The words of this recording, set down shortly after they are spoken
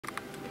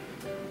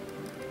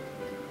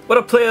What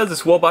up, players?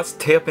 It's Wobots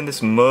Tay up in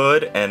this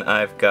mud, and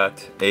I've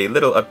got a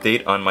little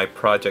update on my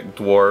project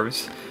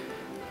Dwarves,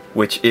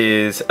 which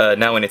is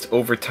now in its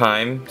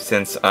overtime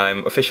since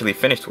I'm officially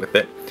finished with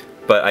it.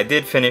 But I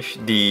did finish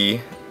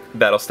the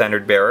Battle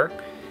Standard Bearer,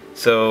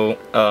 so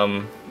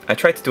I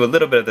tried to do a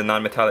little bit of the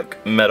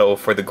non-metallic metal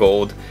for the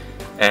gold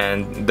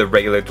and the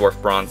regular Dwarf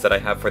bronze that I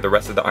have for the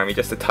rest of the army,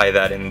 just to tie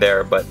that in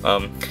there, but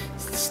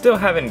still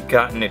haven't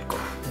gotten it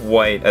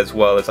quite as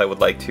well as I would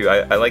like to.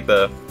 I like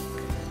the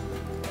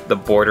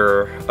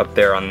border up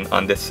there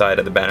on this side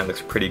of the banner. Looks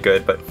pretty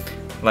good, but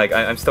like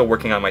I'm still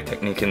working on my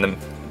technique in the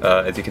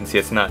as you can see,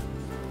 it's not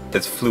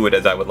as fluid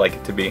as I would like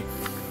it to be.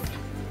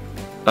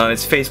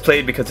 His face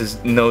plate because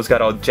his nose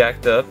got all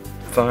jacked up.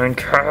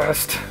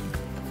 Finecaaast.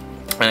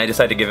 And I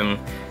decided to give him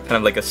kind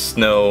of like a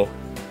snow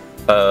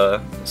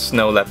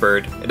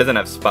leopard. It doesn't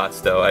have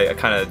spots though. I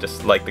kind of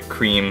just like the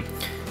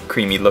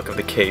creamy look of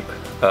the cape,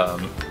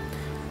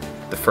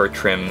 the fur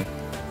trim,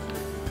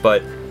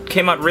 but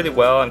came out really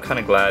well. I'm kind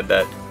of glad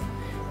that,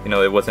 you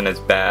know, it wasn't as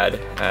bad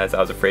as I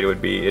was afraid it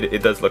would be.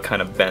 It does look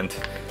kind of bent,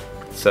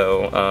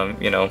 so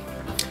you know,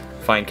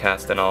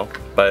 Finecaaast and all.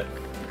 But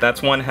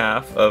that's one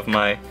half of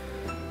my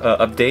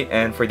update,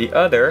 and for the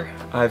other,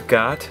 I've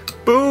got,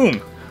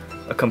 boom,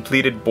 a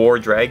completed boar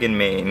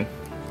Dragonmane,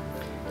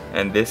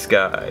 and this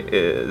guy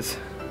is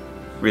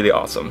really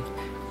awesome.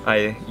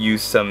 I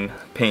used some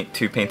paint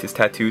to paint his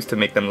tattoos to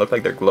make them look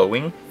like they're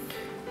glowing,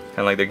 kind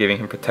of like they're giving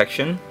him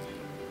protection.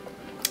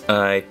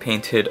 I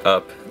painted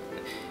up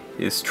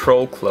his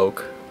troll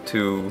cloak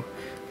to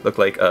look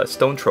like a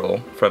stone troll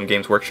from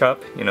Games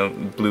Workshop, you know,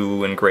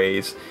 blue and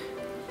grays,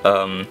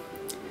 and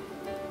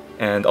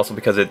also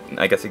because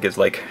I guess it gives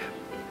like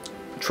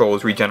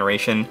trolls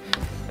regeneration,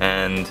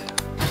 and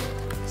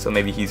so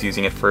maybe he's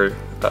using it for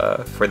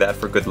that,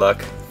 for good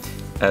luck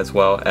as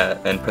well,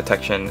 and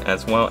protection,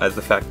 as well as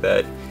the fact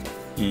that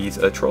he's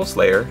a troll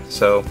slayer,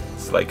 so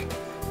it's like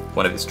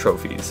one of his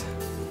trophies.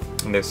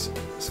 And there's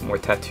some more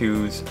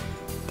tattoos.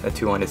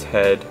 Tattoo on his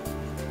head.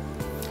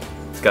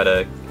 He's got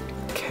a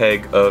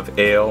keg of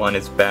ale on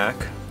his back.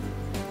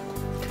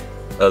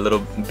 A little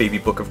baby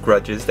book of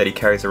grudges that he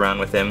carries around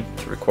with him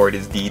to record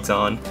his deeds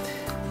on.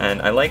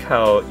 And I like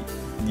how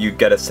you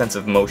get a sense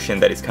of motion,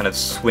 that he's kind of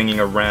swinging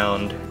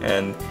around,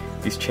 and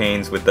these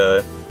chains with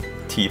the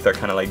teeth are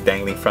kind of like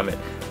dangling from it,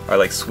 are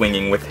like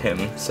swinging with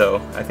him. So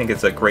I think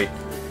it's a great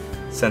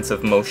sense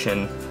of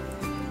motion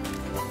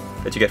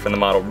that you get from the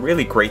model.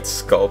 Really great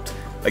sculpt.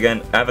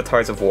 Again,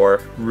 Avatars of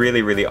War,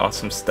 really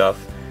awesome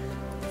stuff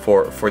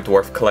for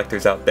dwarf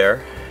collectors out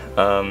there.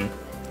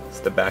 It's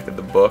the back of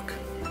the book.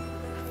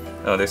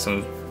 Oh, there's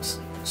some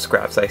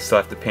scraps I still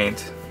have to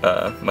paint.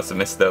 Must have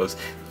missed those.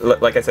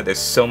 Like I said, there's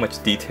so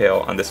much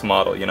detail on this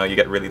model, you know, you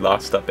get really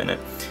lost up in it.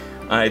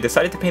 I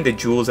decided to paint the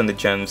jewels and the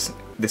gems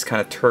this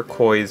kind of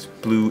turquoise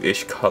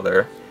bluish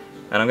color,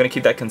 and I'm going to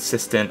keep that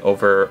consistent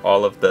over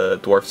all of the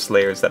dwarf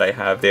slayers that I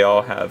have. They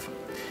all have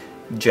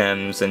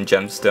gems and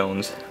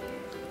gemstones,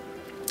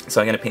 so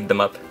I'm going to paint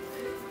them up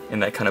in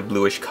that kind of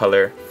bluish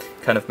color.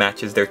 Kind of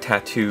matches their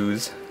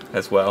tattoos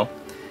as well.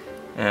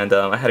 And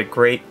I had a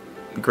great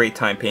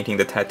time painting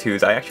the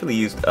tattoos. I actually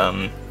used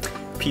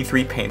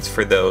P3 paints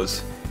for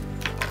those.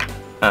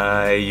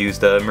 I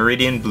used a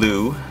Meridian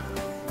Blue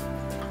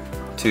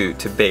to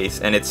base,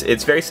 and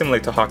it's very similar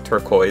to Hawk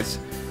Turquoise.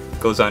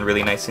 Goes on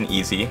really nice and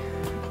easy.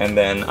 And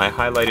then I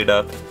highlighted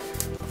up.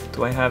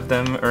 Do I have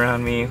them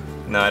around me?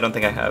 No, I don't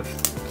think I have.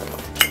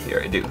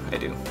 Here, I do.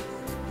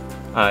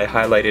 I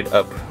highlighted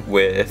up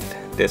with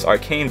this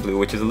Arcane Blue,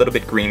 which is a little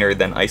bit greener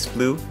than Ice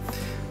Blue,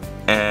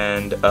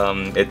 and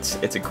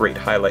it's a great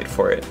highlight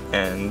for it.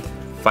 And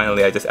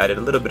finally, I just added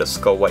a little bit of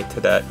Skull White to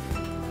that,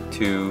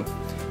 to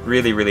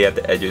really at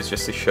the edges,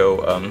 just to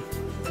show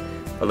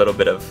a little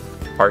bit of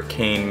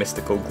arcane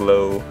mystical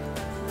glow,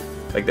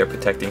 like they're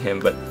protecting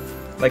him. But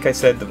like I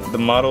said, the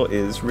model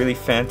is really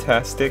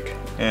fantastic,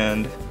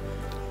 and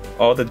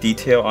all the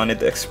detail on it,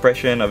 the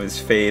expression of his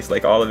face,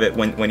 like all of it,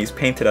 when he's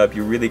painted up,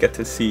 you really get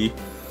to see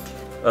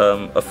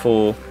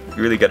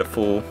you really get a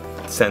full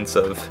sense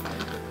of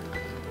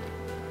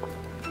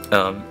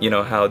you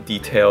know, how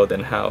detailed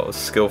and how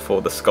skillful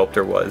the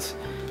sculptor was.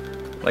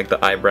 Like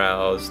the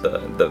eyebrows,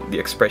 the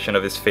expression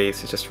of his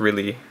face is just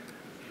really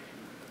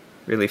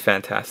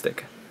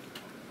fantastic.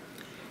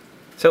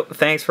 So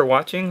thanks for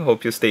watching.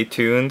 Hope you'll stay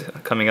tuned.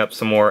 Coming up,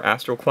 some more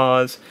Astral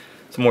Claws,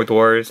 some more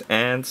dwarves,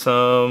 and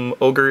some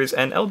ogres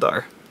and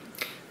Eldar.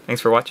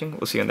 Thanks for watching.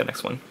 We'll see you in the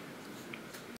next one.